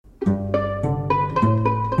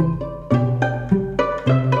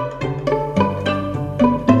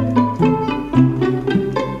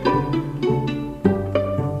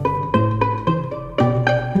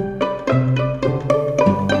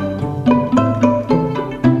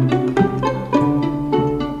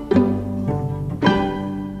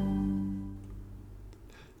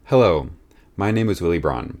My name is Willie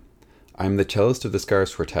Braun. I am the cellist of the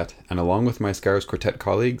Scars Quartet, and along with my Scars Quartet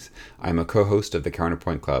colleagues, I am a co-host of the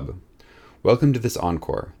Counterpoint Club. Welcome to this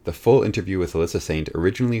Encore, the full interview with Alyssa Saint,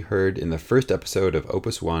 originally heard in the first episode of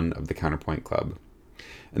Opus 1 of the Counterpoint Club.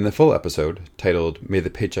 In the full episode, titled May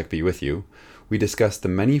the Paycheck Be With You, we discuss the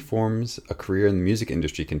many forms a career in the music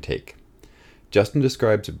industry can take. Justin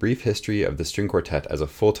describes a brief history of the string quartet as a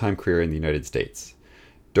full-time career in the United States.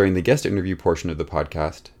 During the guest interview portion of the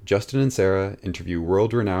podcast, Justin and Sarah interview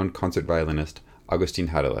world-renowned concert violinist Augustin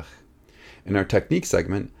Hadelich. In our technique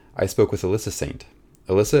segment, I spoke with Alyssa Saint.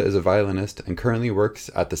 Alyssa is a violinist and currently works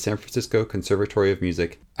at the San Francisco Conservatory of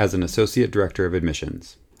Music as an associate director of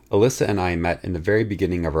admissions. Alyssa and I met in the very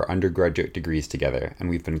beginning of our undergraduate degrees together, and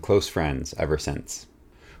we've been close friends ever since.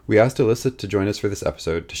 We asked Alyssa to join us for this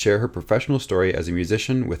episode to share her professional story as a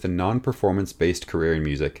musician with a non-performance-based career in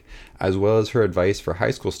music, as well as her advice for high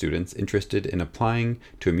school students interested in applying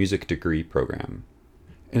to a music degree program.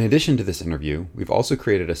 In addition to this interview, we've also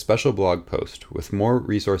created a special blog post with more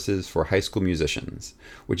resources for high school musicians,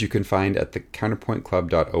 which you can find at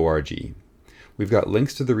thecounterpointclub.org. We've got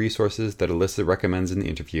links to the resources that Alyssa recommends in the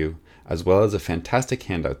interview, as well as a fantastic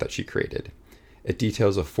handout that she created. It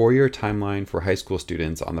details a 4-year timeline for high school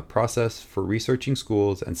students on the process for researching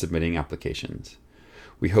schools and submitting applications.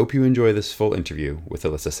 We hope you enjoy this full interview with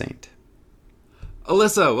Alyssa Saint.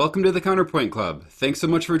 Alyssa, welcome to the Counterpoint Club. Thanks so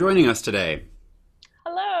much for joining us today.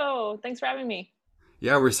 Hello, thanks for having me.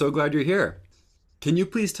 Yeah, we're so glad you're here. Can you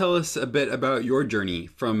please tell us a bit about your journey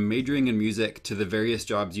from majoring in music to the various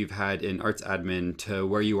jobs you've had in arts admin to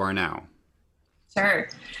where you are now? Sure.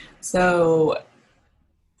 So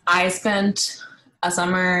I spent a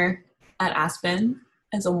summer at Aspen,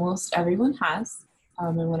 as almost everyone has.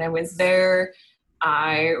 And when I was there,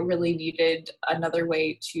 I really needed another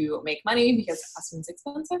way to make money because Aspen's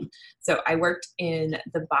expensive. So I worked in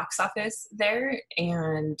the box office there,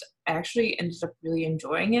 and I actually ended up really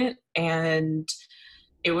enjoying it. And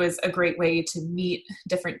it was a great way to meet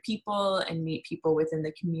different people and meet people within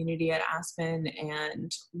the community at Aspen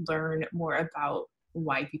and learn more about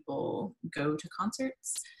why people go to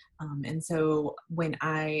concerts. And so when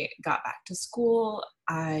I got back to school,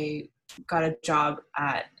 I got a job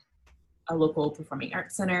at a local performing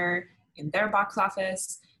arts center in their box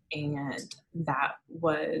office, and that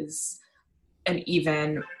was an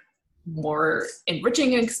even more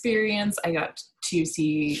enriching experience. I got to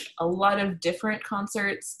see a lot of different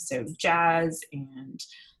concerts, so jazz and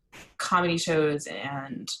comedy shows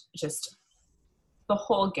and just the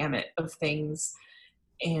whole gamut of things.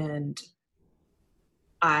 And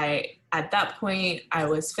at that point, I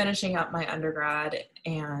was finishing up my undergrad,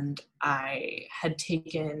 and I had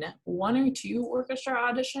taken 1 or 2 orchestra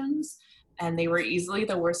auditions, and they were easily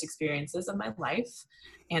the worst experiences of my life.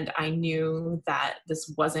 And I knew that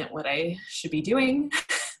this wasn't what I should be doing.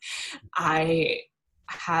 I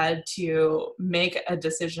had to make a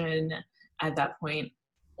decision at that point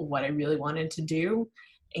what I really wanted to do.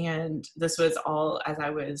 And this was all as I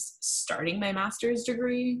was starting my master's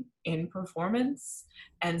degree in performance.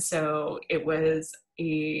 And so it was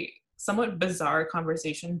a somewhat bizarre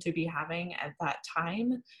conversation to be having at that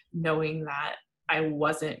time, knowing that I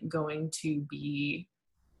wasn't going to be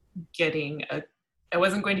having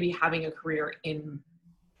a career in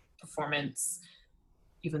performance,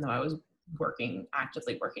 even though I was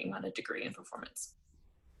actively working on a degree in performance.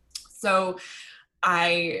 So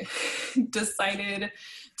I decided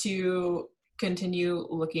to continue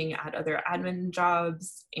looking at other admin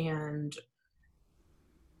jobs, and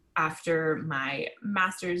after my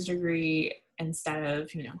master's degree, instead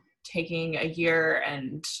of, taking a year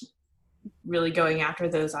and really going after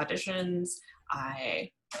those auditions,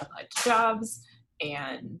 I applied to jobs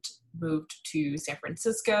and moved to San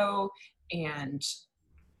Francisco and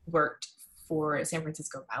worked for San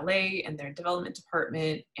Francisco Ballet in their development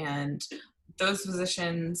department. And those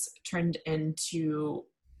positions turned into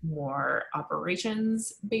more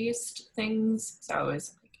operations-based things. So I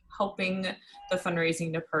was helping the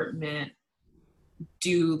fundraising department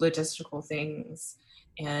do logistical things.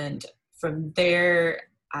 And from there,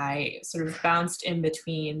 I sort of bounced in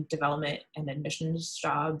between development and admissions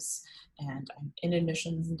jobs, and I'm in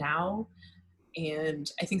admissions now.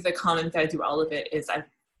 And I think the common thread through all of it is I've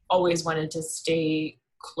always wanted to stay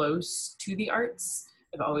close to the arts.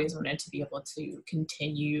 I've always wanted to be able to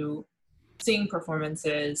continue seeing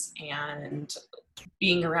performances and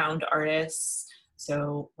being around artists.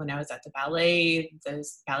 So when I was at the ballet,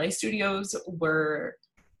 those ballet studios were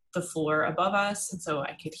the floor above us, and so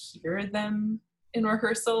I could hear them in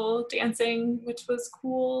rehearsal dancing, which was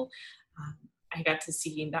cool. I got to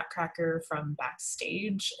see Nutcracker from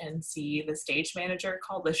backstage and see the stage manager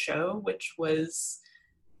call the show, which was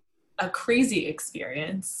a crazy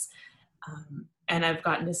experience. And I've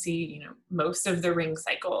gotten to see, most of the ring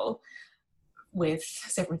cycle with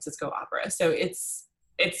San Francisco Opera. So it's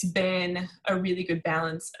been a really good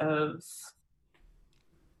balance of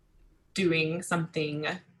doing something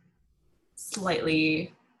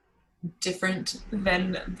slightly different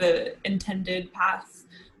than the intended path,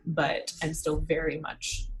 but I'm still very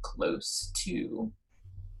much close to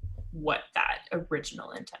what that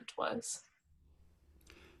original intent was.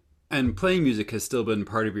 And playing music has still been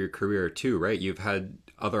part of your career too, right? You've had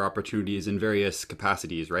other opportunities in various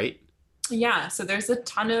capacities, right? Yeah, so there's a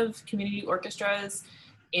ton of community orchestras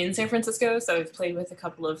in San Francisco, so I've played with a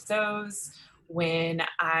couple of those. When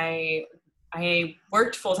I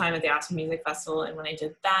worked full-time at the Aspen Music Festival, and when I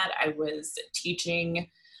did that, I was teaching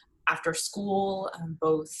after school,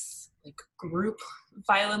 both like group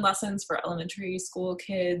violin lessons for elementary school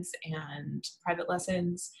kids and private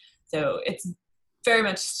lessons. So it's very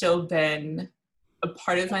much still been a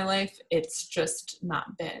part of my life. It's just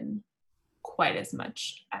not been quite as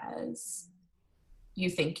much as you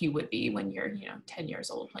think you would be when you're 10 years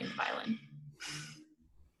old playing the violin.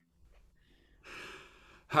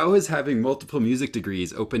 How has having multiple music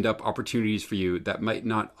degrees opened up opportunities for you that might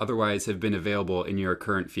not otherwise have been available in your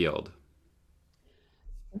current field?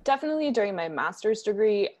 Definitely during my master's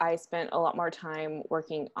degree, I spent a lot more time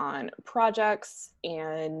working on projects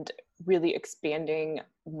and really expanding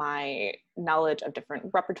my knowledge of different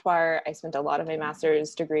repertoire. I spent a lot of my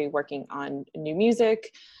master's degree working on new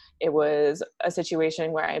music. It was a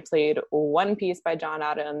situation where I played one piece by John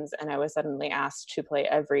Adams and I was suddenly asked to play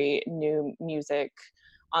every new music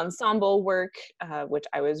ensemble work, which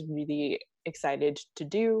I was really excited to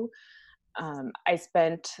do. I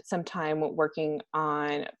spent some time working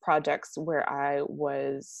on projects where I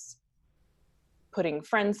was putting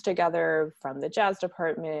friends together from the jazz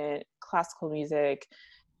department, classical music,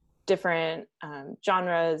 different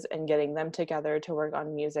genres, and getting them together to work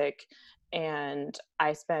on music. And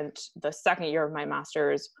I spent the second year of my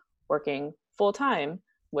master's working full time,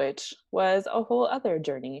 which was a whole other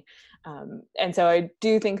journey. And so I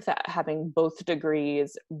do think that having both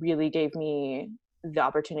degrees really gave me the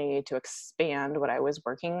opportunity to expand what I was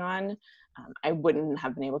working on. I wouldn't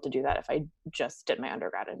have been able to do that if I just did my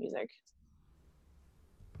undergrad in music.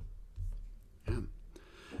 Yeah.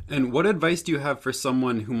 And what advice do you have for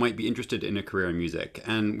someone who might be interested in a career in music?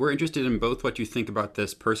 And we're interested in both what you think about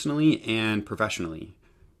this personally and professionally.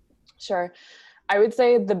 Sure. I would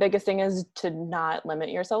say the biggest thing is to not limit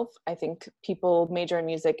yourself. I think people major in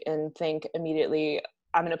music and think immediately,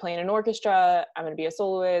 I'm going to play in an orchestra, I'm going to be a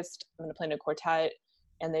soloist, I'm going to play in a quartet,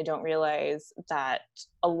 and they don't realize that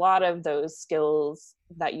a lot of those skills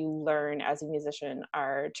that you learn as a musician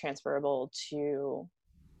are transferable to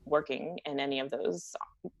working in any of those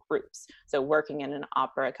groups. So working in an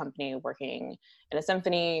opera company, working in a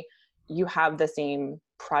symphony, you have the same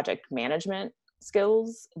project management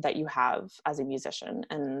skills that you have as a musician.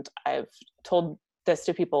 And I've told this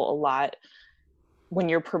to people a lot. When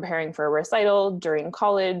you're preparing for a recital during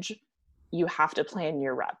college, you have to plan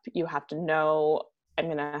your rep. You have to know, I'm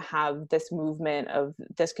going to have this movement of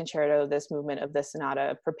this concerto, this movement of this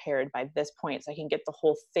sonata prepared by this point so I can get the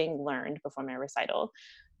whole thing learned before my recital.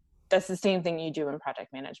 That's the same thing you do in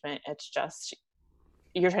project management. It's just,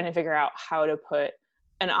 you're trying to figure out how to put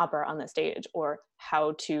an opera on the stage or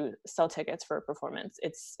how to sell tickets for a performance.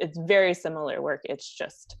 It's very similar work. It's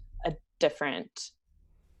just a different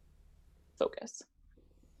focus.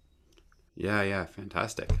 Yeah,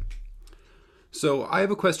 fantastic. So I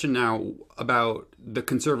have a question now about the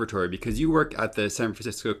conservatory, because you work at the San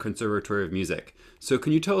Francisco Conservatory of Music. So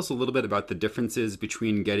can you tell us a little bit about the differences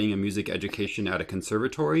between getting a music education at a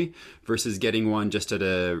conservatory versus getting one just at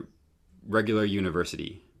a regular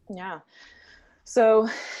university? Yeah. So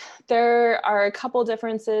there are a couple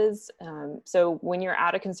differences. So when you're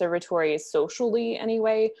at a conservatory socially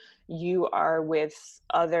anyway, you are with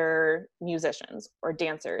other musicians or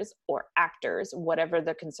dancers or actors, whatever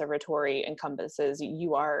the conservatory encompasses,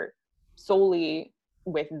 you are solely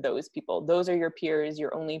with those people. Those are your peers,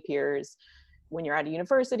 your only peers. When you're at a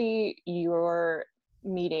university, you're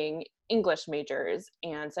meeting English majors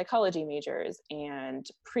and psychology majors and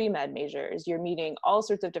pre-med majors. You're meeting all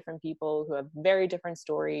sorts of different people who have very different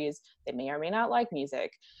stories. They may or may not like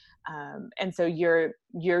music. And so you're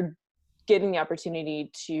getting the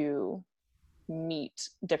opportunity to meet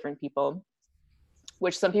different people,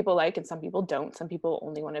 which some people like and some people don't. Some people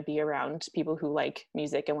only want to be around people who like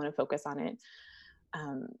music and want to focus on it.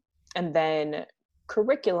 And then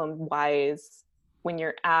curriculum wise, when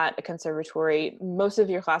you're at a conservatory, most of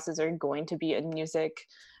your classes are going to be in music.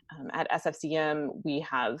 At SFCM, we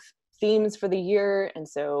have themes for the year. And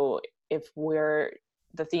so if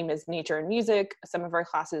the theme is nature and music, some of our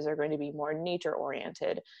classes are going to be more nature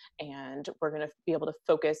oriented, and we're going to be able to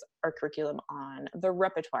focus our curriculum on the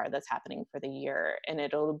repertoire that's happening for the year. And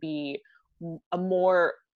it'll be a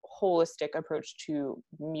more holistic approach to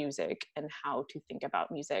music and how to think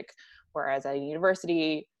about music. Whereas at a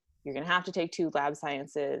university, you're going to have to take 2 lab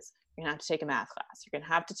sciences, you're going to have to take a math class, you're going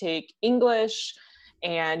to have to take English,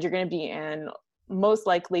 and you're going to be in most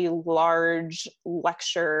likely large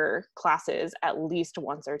lecture classes at least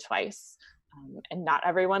once or twice. And not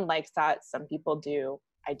everyone likes that. Some people do.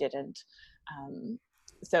 I didn't.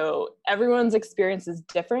 So everyone's experience is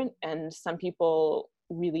different, and some people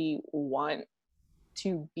really want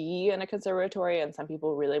to be in a conservatory and some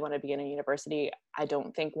people really want to be in a university. I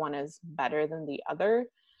don't think one is better than the other.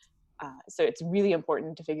 So it's really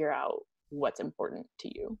important to figure out what's important to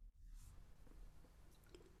you.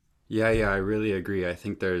 Yeah, I really agree. I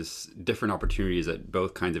think there's different opportunities at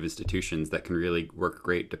both kinds of institutions that can really work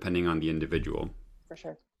great depending on the individual. For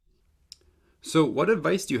sure. So what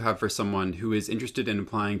advice do you have for someone who is interested in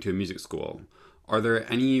applying to a music school? Are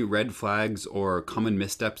there any red flags or common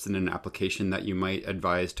missteps in an application that you might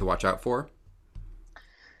advise to watch out for?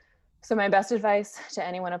 So my best advice to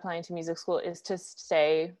anyone applying to music school is to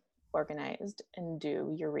stay organized and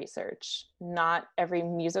do your research. Not every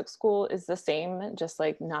music school is the same, just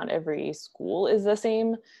like not every school is the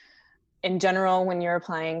same. In general, when you're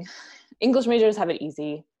applying, English majors have it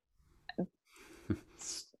easy.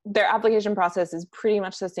 Their application process is pretty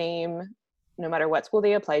much the same no matter what school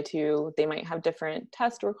they apply to. They might have different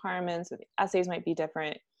test requirements, or the essays might be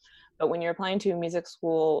different. But when you're applying to a music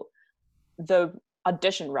school, the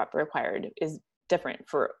audition rep required is different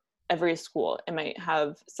for every school. It might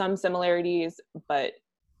have some similarities, but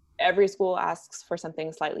every school asks for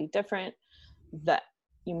something slightly different. That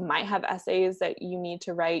you might have essays that you need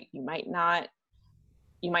to write, you might not.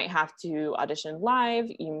 You might have to audition live,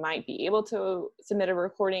 you might be able to submit a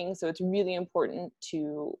recording. So it's really important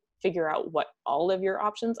to figure out what all of your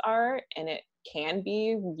options are, and it can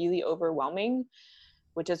be really overwhelming,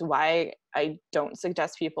 which is why I don't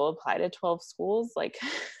suggest people apply to 12 schools like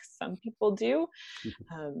some people do.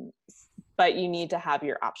 But you need to have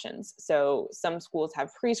your options. So some schools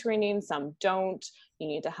have pre-screening, some don't. You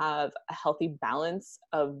need to have a healthy balance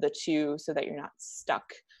of the two so that you're not stuck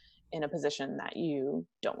in a position that you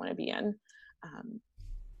don't want to be in.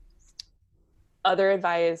 Other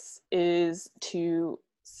advice is to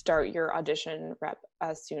start your audition rep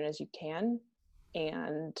as soon as you can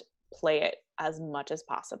and play it as much as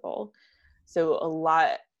possible. So a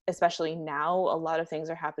lot, especially now, a lot of things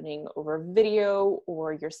are happening over video,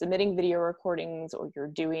 or you're submitting video recordings, or you're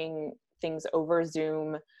doing things over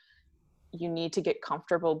Zoom. You need to get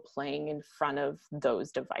comfortable playing in front of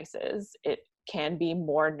those devices. It can be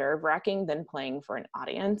more nerve-wracking than playing for an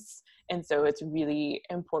audience. And so it's really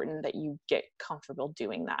important that you get comfortable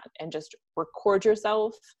doing that and just record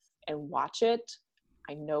yourself and watch it.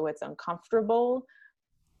 I know it's uncomfortable,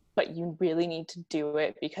 but you really need to do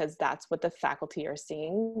it because that's what the faculty are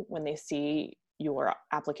seeing when they see your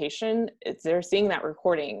application. They're seeing that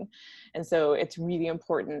recording. And so it's really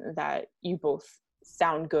important that you both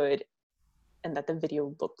sound good and that the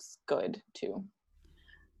video looks good too.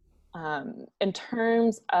 In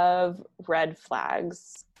terms of red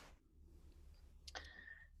flags,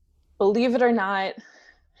 believe it or not,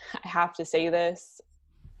 I have to say this,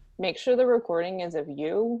 make sure the recording is of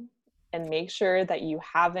you, and make sure that you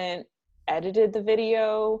haven't edited the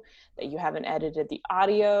video, that you haven't edited the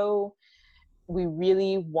audio. We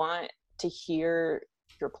really want to hear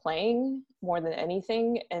your playing more than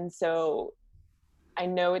anything. And so I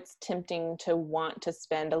know it's tempting to want to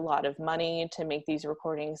spend a lot of money to make these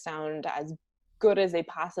recordings sound as good as they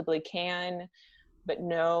possibly can, but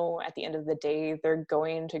no, at the end of the day, they're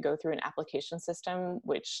going to go through an application system,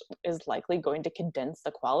 which is likely going to condense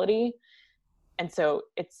the quality. And so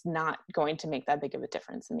it's not going to make that big of a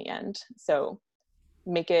difference in the end. So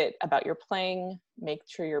make it about your playing, make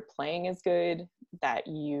sure your playing is good, that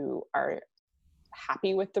you are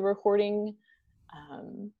happy with the recording.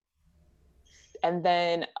 And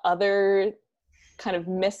then other kind of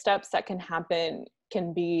missteps that can happen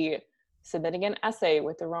can be submitting an essay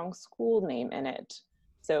with the wrong school name in it.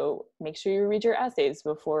 So make sure you read your essays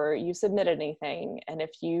before you submit anything. And if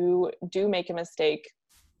you do make a mistake,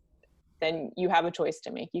 then you have a choice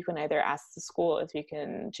to make. You can either ask the school if you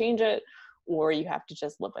can change it, or you have to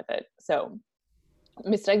just live with it. So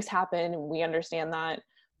mistakes happen, and we understand that,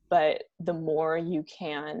 but the more you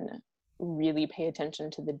can really pay attention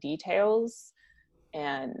to the details,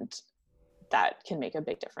 and that can make a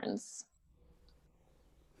big difference.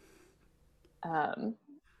 I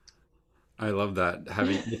love that,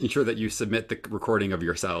 making sure that you submit the recording of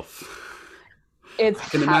yourself. It's I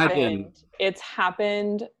can happened. imagine. It's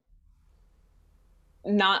happened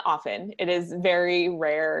not often. It is very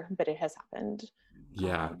rare, but it has happened.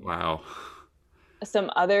 Yeah, wow. Just some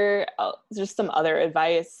other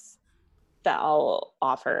advice that I'll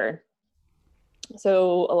offer.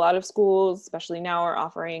 So a lot of schools, especially now, are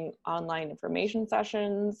offering online information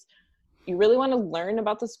sessions. You really want to learn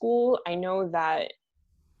about the school. I know that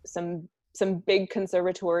some big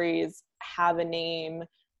conservatories have a name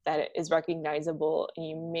that is recognizable, and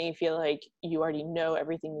you may feel like you already know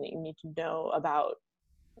everything that you need to know about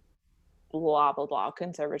blah blah blah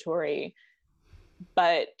conservatory,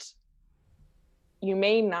 but you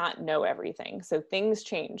may not know everything. So things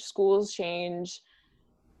change, schools change.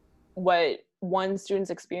 What one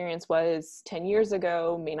student's experience was 10 years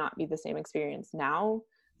ago may not be the same experience now.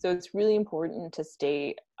 So it's really important to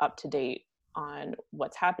stay up to date on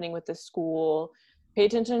what's happening with the school. Pay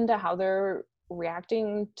attention to how they're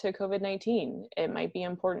reacting to COVID-19. It might be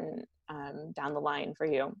important down the line for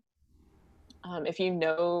you. If you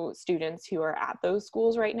know students who are at those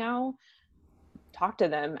schools right now, talk to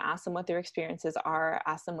them, ask them what their experiences are,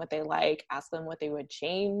 ask them what they like, ask them what they would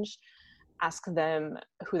change, ask them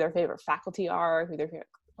who their favorite faculty are,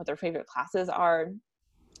 what their favorite classes are,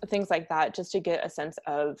 things like that, just to get a sense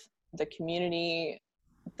of the community,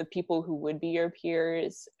 the people who would be your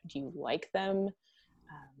peers. Do you like them?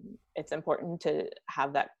 It's important to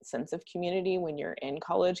have that sense of community when you're in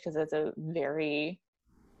college, because it's a very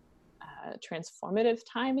transformative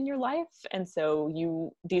time in your life. And so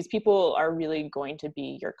these people are really going to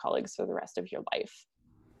be your colleagues for the rest of your life.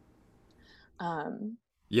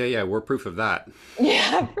 Yeah, we're proof of that.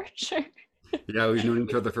 Yeah, for sure. Yeah, we've known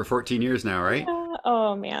each other for 14 years now, right?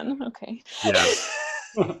 Oh man, okay. Yeah.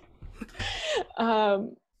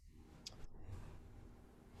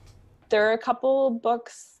 There are a couple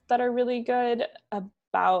books that are really good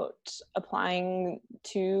about applying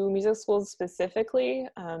to music schools specifically.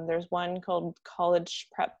 There's one called College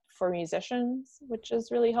Prep for Musicians, which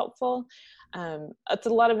is really helpful. It's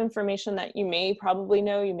a lot of information that you may probably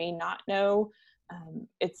know, you may not know.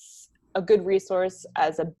 It's a good resource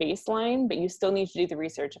as a baseline, but you still need to do the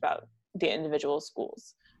research about the individual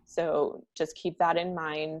schools. So just keep that in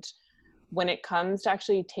mind. When it comes to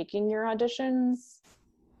actually taking your auditions,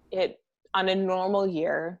 on a normal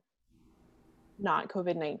year, not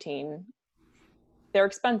COVID-19, they're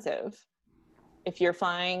expensive. If you're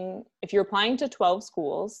applying to 12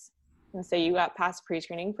 schools and say you got past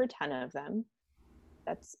pre-screening for 10 of them,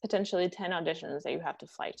 that's potentially 10 auditions that you have to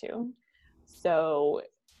fly to. So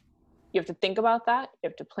you have to think about that. You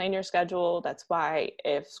have to plan your schedule. That's why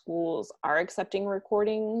if schools are accepting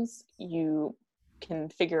recordings, you can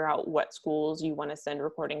figure out what schools you want to send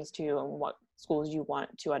recordings to and what schools you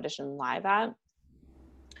want to audition live at.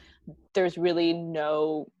 There's really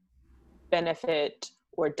no benefit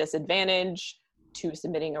or disadvantage to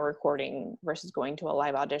submitting a recording versus going to a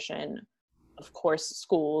live audition. Of course,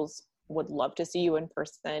 schools would love to see you in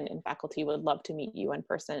person and faculty would love to meet you in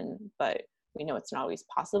person, but we know it's not always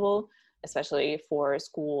possible, especially for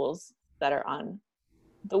schools that are on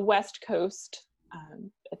the West Coast.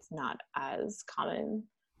 It's not as common.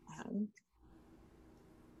 I'm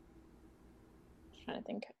trying to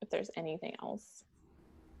think if there's anything else.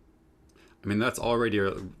 I mean, that's already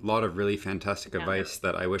a lot of really fantastic advice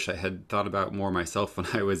that I wish I had thought about more myself when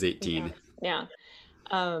I was 18. Yeah.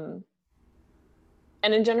 And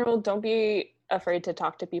in general, don't be afraid to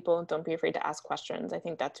talk to people. Don't be afraid to ask questions. I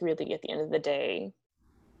think that's really, at the end of the day,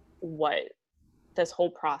 what this whole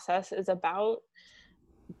process is about.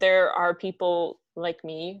 There are people like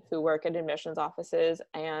me who work at admissions offices,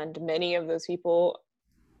 and many of those people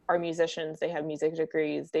are musicians. They have music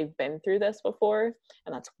degrees. They've been through this before,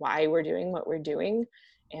 and that's why we're doing what we're doing.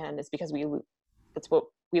 And it's because it's what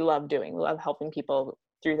we love doing. We love helping people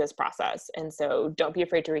through this process. And so don't be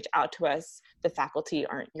afraid to reach out to us. The faculty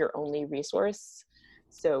aren't your only resource.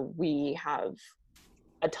 So we have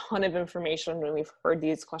a ton of information, and we've heard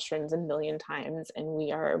these questions a million times, and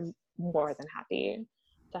we are more than happy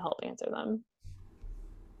to help answer them.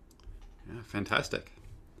 Yeah, fantastic.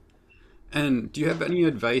 And do you have any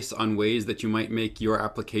advice on ways that you might make your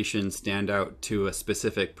application stand out to a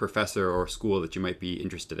specific professor or school that you might be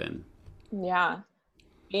interested in? Yeah,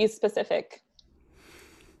 be specific.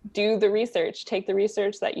 Do the research. Take the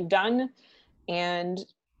research that you've done and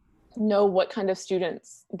know what kind of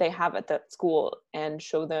students they have at that school, and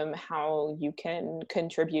show them how you can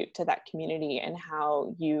contribute to that community and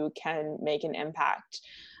how you can make an impact.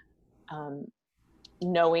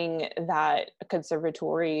 knowing that a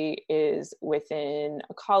conservatory is within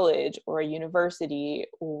a college or a university,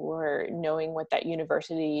 or knowing what that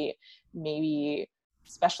university maybe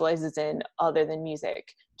specializes in other than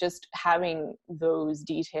music. Just having those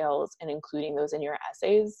details and including those in your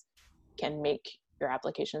essays can make your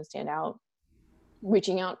application stand out.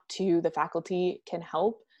 Reaching out to the faculty can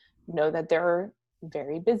help. Know that they're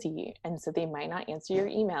very busy, and so they might not answer your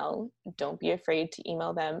email. Don't be afraid to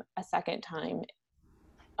email them a second time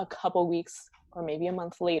a couple weeks or maybe a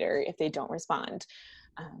month later if they don't respond.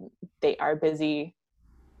 They are busy.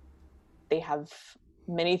 They have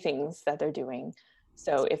many things that they're doing.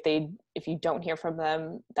 So if you don't hear from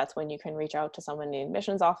them, that's when you can reach out to someone in the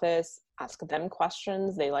admissions office, ask them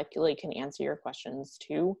questions. They likely can answer your questions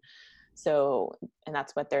too. So, and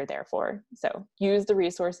that's what they're there for. So use the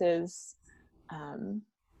resources.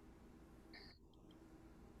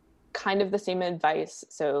 Kind of the same advice.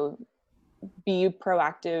 So be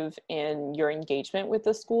proactive in your engagement with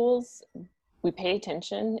the schools. We pay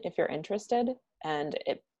attention if you're interested, and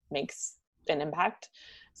it makes an impact.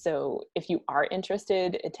 So if you are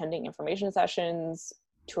interested, attending information sessions,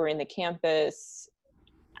 touring the campus,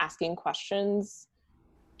 asking questions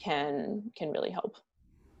can really help.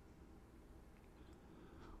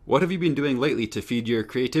 What have you been doing lately to feed your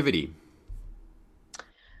creativity?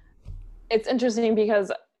 It's interesting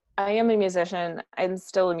because I am a musician. I'm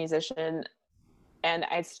still a musician. And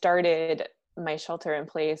I started my shelter in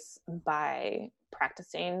place by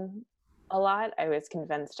practicing a lot. I was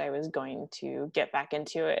convinced I was going to get back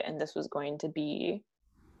into it, and this was going to be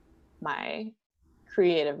my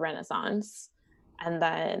creative renaissance. And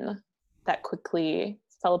then that quickly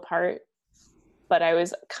fell apart. But I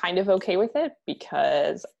was kind of okay with it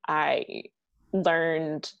because I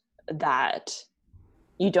learned that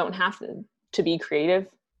you don't have to be creative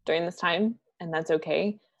during this time, and that's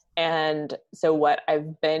okay. And so what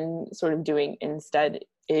I've been sort of doing instead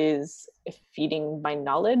is feeding my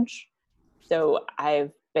knowledge. So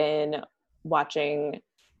I've been watching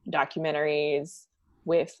documentaries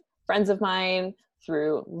with friends of mine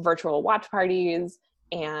through virtual watch parties,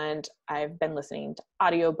 and I've been listening to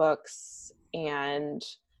audiobooks and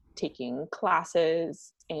taking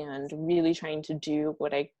classes and really trying to do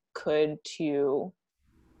what I could to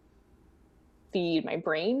feed my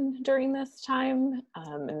brain during this time.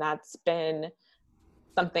 And that's been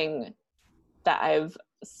something that I've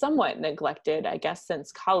somewhat neglected, I guess,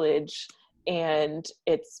 since college. And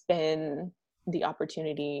it's been the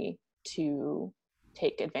opportunity to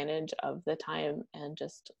take advantage of the time and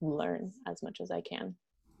just learn as much as I can.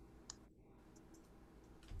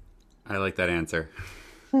 I like that answer.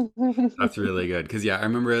 That's really good. Because yeah, I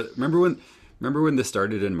remember when this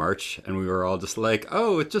started in March and we were all just like,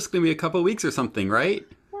 oh, it's just gonna be a couple weeks or something, right?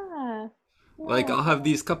 Yeah. Like I'll have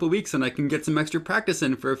these couple weeks and I can get some extra practice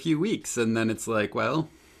in for a few weeks, and then it's like, well,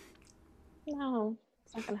 no,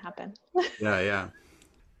 it's not gonna happen. Yeah.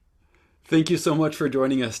 Thank you so much for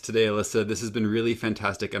joining us today, Alyssa. This has been really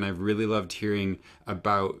fantastic, and I've really loved hearing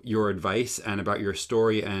about your advice and about your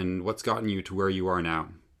story and what's gotten you to where you are now.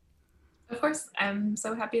 Of course, I'm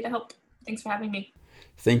so happy to help. Thanks for having me.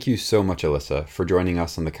 Thank you so much, Alyssa, for joining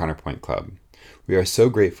us on the Counterpoint Club. We are so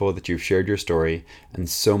grateful that you've shared your story and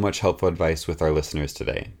so much helpful advice with our listeners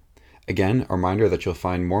today. Again, a reminder that you'll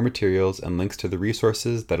find more materials and links to the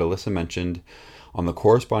resources that Alyssa mentioned on the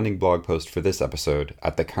corresponding blog post for this episode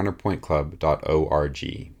at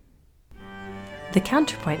thecounterpointclub.org. The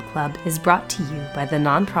Counterpoint Club is brought to you by the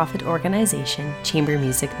nonprofit organization Chamber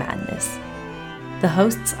Music Madness. The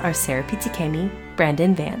hosts are Sarah Pizzikemi,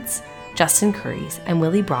 Brandon Vance, Justin Curries, and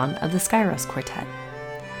Willie Braun of the Skyros Quartet.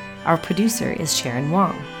 Our producer is Sharon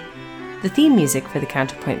Wong. The theme music for the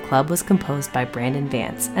Counterpoint Club was composed by Brandon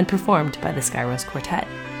Vance and performed by the Skyros Quartet.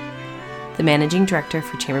 The managing director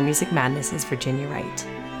for Chamber Music Madness is Virginia Wright.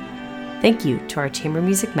 Thank you to our Chamber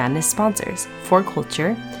Music Madness sponsors, For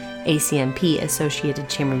Culture, ACMP Associated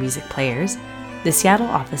Chamber Music Players, the Seattle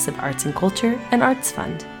Office of Arts and Culture, and Arts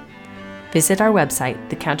Fund. Visit our website,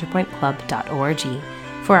 thecounterpointclub.org,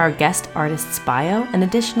 for our guest artist's bio and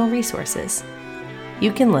additional resources.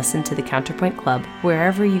 You can listen to the Counterpoint Club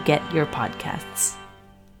wherever you get your podcasts.